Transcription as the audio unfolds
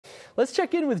Let's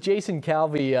check in with Jason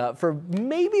Calvi for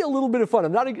maybe a little bit of fun.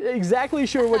 I'm not exactly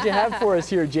sure what you have for us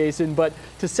here, Jason, but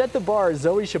to set the bar,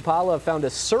 Zoe Chapala found a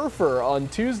surfer on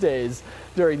Tuesdays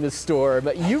during the storm.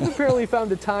 You've apparently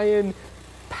found a tie-in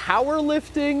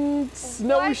powerlifting,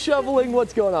 snow shoveling.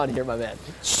 What's going on here, my man?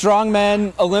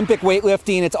 Strongman, Olympic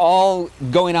weightlifting, it's all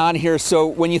going on here. So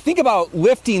when you think about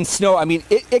lifting snow, I mean,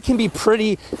 it can be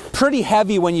pretty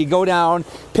heavy when you go down,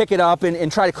 pick it up, and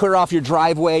try to clear off your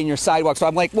driveway and your sidewalk. So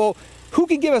I'm like, well, who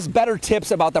can give us better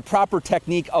tips about the proper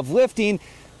technique of lifting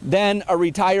than a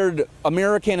retired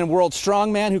American and world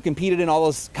strongman who competed in all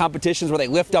those competitions where they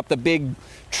lift up the big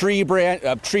tree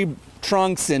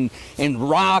trunks and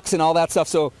rocks and all that stuff.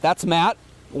 So that's Matt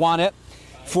Wanat,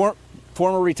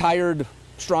 former retired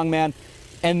strongman.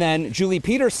 And then Juli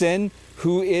Peterson,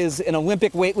 who is an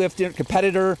Olympic weightlifter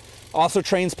competitor, also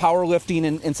trains powerlifting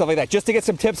and stuff like that, just to get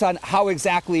some tips on how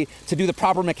exactly to do the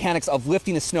proper mechanics of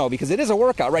lifting the snow, because it is a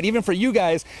workout, right? Even for you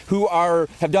guys who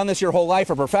have done this your whole life,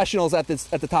 or professionals at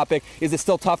the topic, is it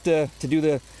still tough to do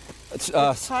the it's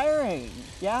tiring,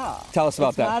 yeah. Tell us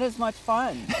about that. It's not as much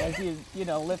fun as you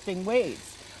know, lifting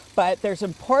weights. But there's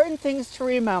important things to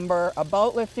remember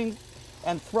about lifting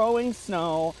and throwing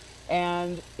snow.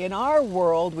 And in our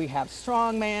world, we have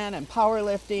strongman and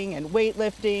powerlifting and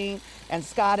weightlifting and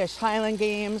Scottish Highland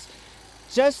Games.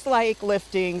 Just like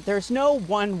lifting, there's no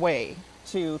one way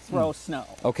to throw snow.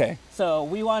 Okay. So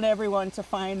we want everyone to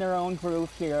find their own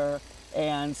groove here.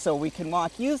 And so we can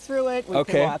walk you through it. We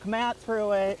can walk Matt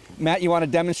through it. Matt, you want to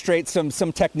demonstrate some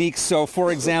techniques. So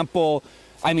for example,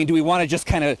 I mean, do we want to just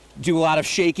kind of do a lot of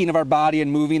shaking of our body and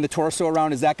moving the torso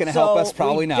around? Is that going to help us?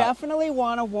 Probably not. We definitely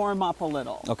want to warm up a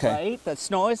little. Okay. Right? The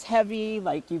snow is heavy,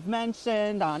 like you've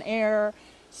mentioned, on air.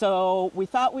 So we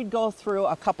thought we'd go through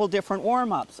a couple different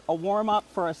warm-ups. A warm-up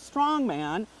for a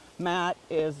strongman. Matt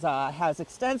has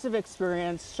extensive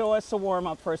experience. Show us a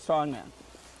warm-up for a strongman.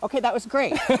 Okay, that was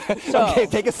great. So, okay,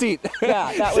 take a seat.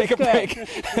 Yeah, that was good. Take a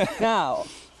break. Now,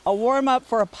 a warm-up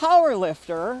for a power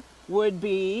lifter would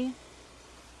be,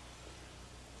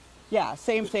 yeah,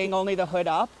 same thing, only the hood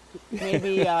up.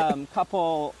 Maybe a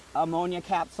couple ammonia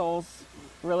capsules,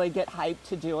 really get hyped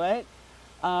to do it.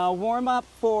 Warm-up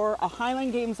for a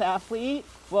Highland Games athlete,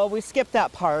 well, we skipped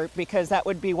that part because that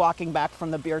would be walking back from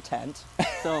the beer tent.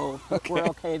 So we're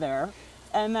okay there.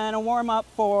 And then a warm-up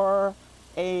for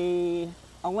a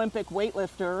Olympic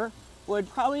weightlifter would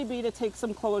probably be to take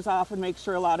some clothes off and make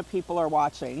sure a lot of people are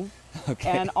watching.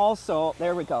 Okay. And also,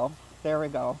 there we go.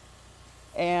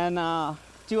 And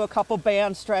do a couple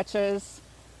band stretches.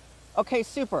 Okay,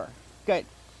 super, good.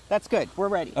 That's good, we're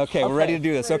ready. Okay, we're ready to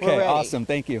do this. Okay, awesome,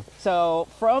 thank you. So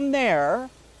from there,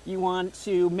 you want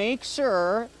to make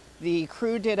sure, the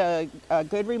crew did a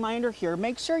good reminder here,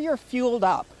 make sure you're fueled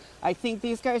up. I think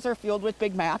these guys are fueled with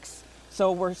Big Macs,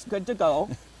 so we're good to go.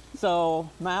 So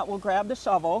Matt will grab the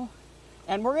shovel,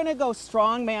 and we're gonna go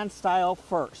strongman style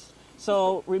first.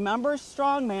 So remember,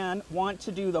 strongman want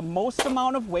to do the most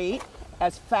amount of weight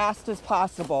as fast as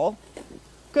possible.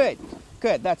 Good,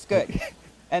 that's good. Okay.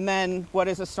 And then what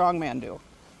does a strongman do?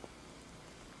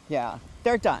 Yeah,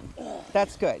 they're done.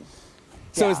 That's good.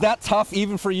 So is that tough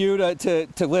even for you to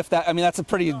lift that? I mean, that's a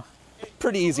pretty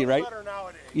easy, right? Better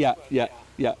nowadays, yeah.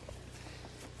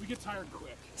 We get tired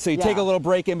quick. So you take a little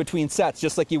break in between sets,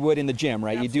 just like you would in the gym,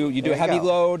 right? Absolutely. You do a heavy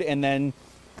load and then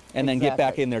get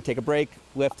back in there. Take a break,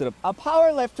 lift it up. A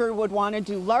power lifter would want to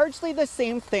do largely the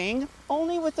same thing,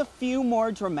 only with a few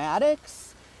more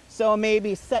dramatics. So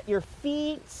maybe set your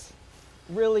feet,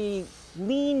 really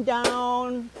lean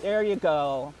down. There you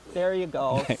go.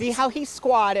 Nice. See how he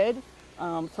squatted?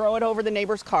 Throw it over the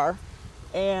neighbor's car.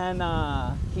 And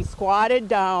he squatted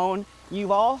down.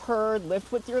 You've all heard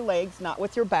lift with your legs, not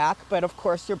with your back, but of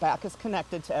course your back is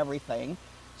connected to everything.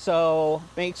 So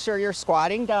make sure you're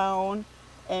squatting down.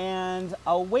 And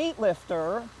a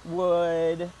weightlifter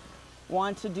would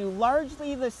want to do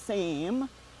largely the same,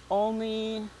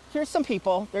 only here's some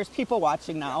people. There's people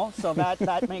watching now, so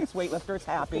that makes weightlifters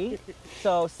happy.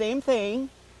 So same thing.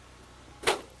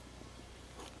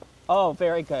 Oh,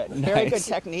 very good. Nice. Very good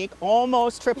technique.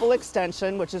 Almost triple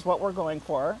extension, which is what we're going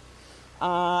for.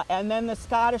 And then the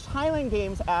Scottish Highland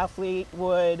Games athlete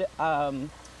would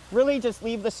really just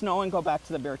leave the snow and go back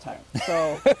to the beer tent.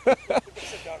 So,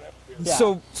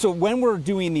 yeah. So when we're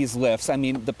doing these lifts, I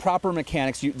mean, the proper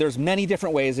mechanics, there's many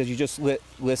different ways, as you just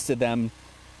listed them,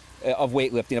 of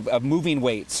weightlifting, of moving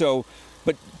weight. So,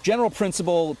 but general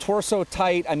principle, torso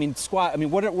tight, I mean, squat, I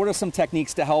mean, what are some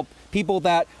techniques to help people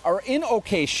that are in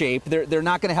okay shape? They're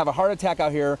not going to have a heart attack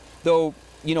out here, though.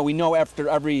 You know, we know after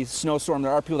every snowstorm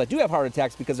there are people that do have heart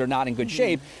attacks because they're not in good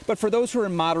shape. But for those who are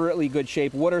in moderately good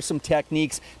shape, what are some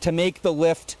techniques to make the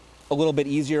lift a little bit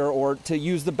easier, or to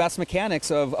use the best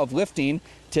mechanics of lifting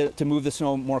to move the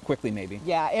snow more quickly maybe.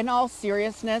 Yeah, in all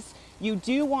seriousness, you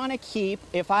do want to keep,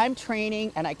 if I'm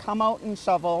training and I come out and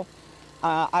shovel,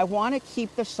 I want to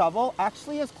keep the shovel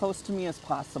actually as close to me as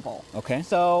possible. Okay.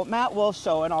 So Matt will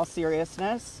show in all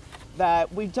seriousness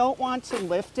that we don't want to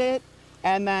lift it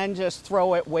and then just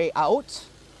throw it way out,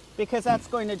 because that's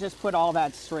going to just put all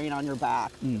that strain on your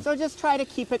back. So just try to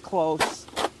keep it close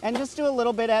and just do a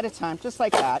little bit at a time, just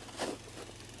like that.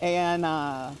 And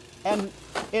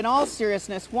in all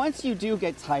seriousness, once you do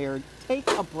get tired, take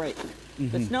a break.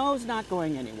 The snow's not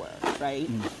going anywhere, right?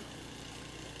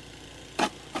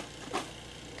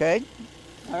 Okay.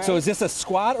 All right. So is this a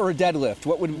squat or a deadlift?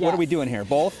 What are we doing here?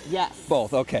 Both? Yes.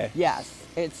 Both, okay. Yes.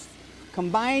 It's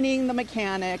combining the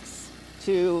mechanics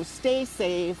to stay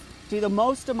safe, do the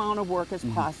most amount of work as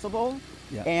possible,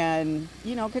 and,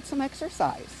 you know, get some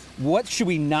exercise. What should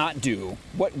we not do?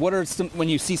 What are some, when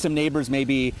you see some neighbors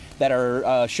maybe that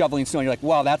are shoveling snow and you're like,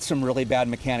 wow, that's some really bad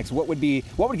mechanics. What would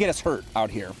get us hurt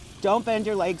out here? Don't bend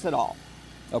your legs at all.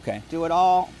 Okay. Do it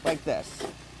all like this.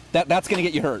 That's going to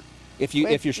get you hurt if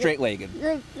you're straight-legged.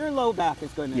 Your low back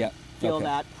is going to feel okay.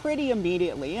 that pretty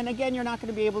immediately. And again, you're not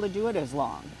going to be able to do it as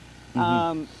long.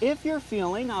 If you're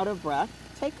feeling out of breath,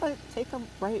 take a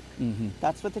break.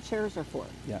 That's what the chairs are for.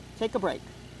 Yeah. Take a break.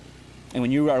 And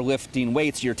when you are lifting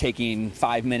weights, you're taking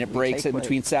 5-minute breaks in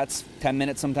between sets, 10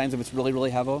 minutes sometimes if it's really, really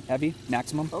heavy,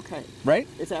 maximum. Okay. Right?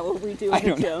 Is that what we do in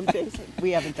the gym, Jason?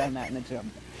 We haven't done that in the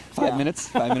gym. 5 minutes,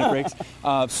 5-minute breaks.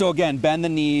 So again, bend the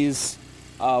knees.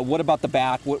 What about the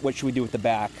back? What should we do with the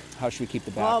back? How should we keep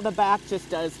the back? Well, the back just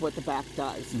does what the back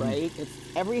does, right?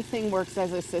 Everything works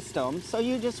as a system, so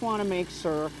you just want to make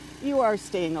sure you are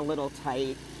staying a little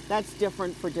tight. That's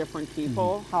different for different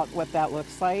people, what that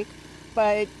looks like.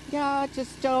 But yeah,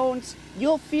 just don't.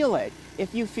 You'll feel it.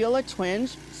 If you feel a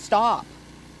twinge, stop.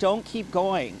 Don't keep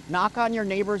going. Knock on your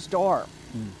neighbor's door.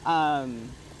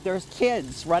 There's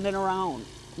kids running around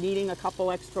needing a couple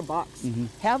extra bucks.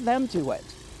 Have them do it.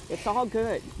 It's all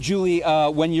good. Julie,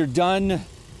 when you're done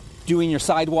doing your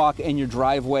sidewalk and your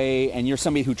driveway, and you're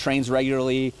somebody who trains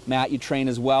regularly, Matt, you train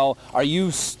as well, are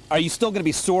you still going to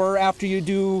be sore after you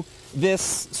do this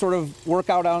sort of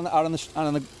workout out on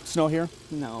the snow here?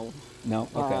 No. No?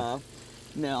 Okay.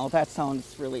 No, that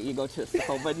sounds really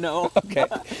egotistical, but no. Okay.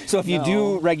 So if you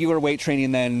do regular weight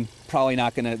training, then probably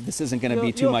not going to, this isn't going to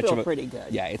be too much of a... pretty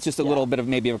good. Yeah, it's just a little bit of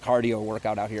maybe of a cardio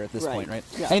workout out here at this point, right?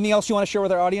 Yeah. Anything else you want to share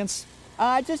with our audience?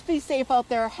 Just be safe out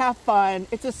there. Have fun.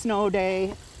 It's a snow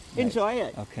day. Enjoy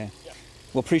it. Okay.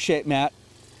 Well, appreciate Matt.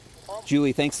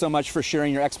 Julie, thanks so much for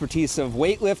sharing your expertise of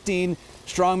weightlifting,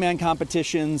 strongman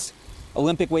competitions,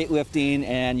 Olympic weightlifting,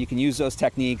 and you can use those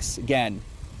techniques. Again,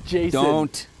 Jason,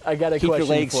 I got a keep question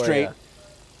your legs for straight. You.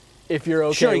 If you're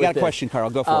okay Sure, you with got a question, Carl.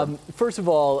 Go for it. First of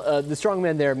all, the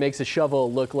strongman there makes a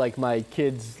shovel look like my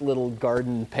kid's little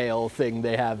garden pail thing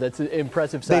they have. That's an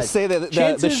impressive size. They say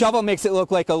that the shovel makes it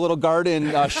look like a little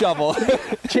garden shovel.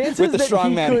 Chances with the that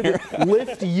strongman he could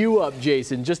lift you up,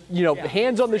 Jason. Just,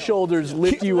 hands on the shoulders,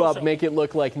 lift you up, make it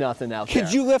look like nothing out there.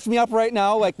 Could you lift me up right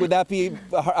now? Like, would that be...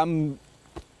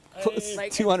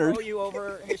 Like 200. throw you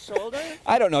over his shoulder?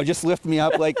 I don't know. Just lift me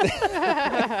up like.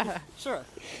 Sure.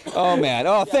 Oh man.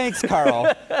 Oh, thanks,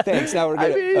 Carl. Thanks. Now we're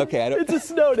good. I mean, okay. It's a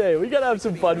snow day. We gotta have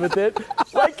some fun with it.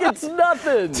 Like it's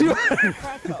nothing.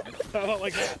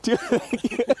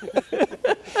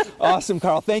 Awesome,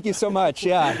 Carl. Thank you so much.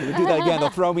 Yeah, we'll do that again. They'll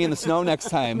throw me in the snow next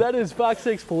time. That is Fox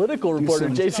 6 political reporter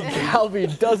Jason Calvi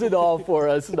does it all for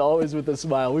us, and always with a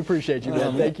smile. We appreciate you,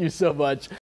 man. Thank you so much.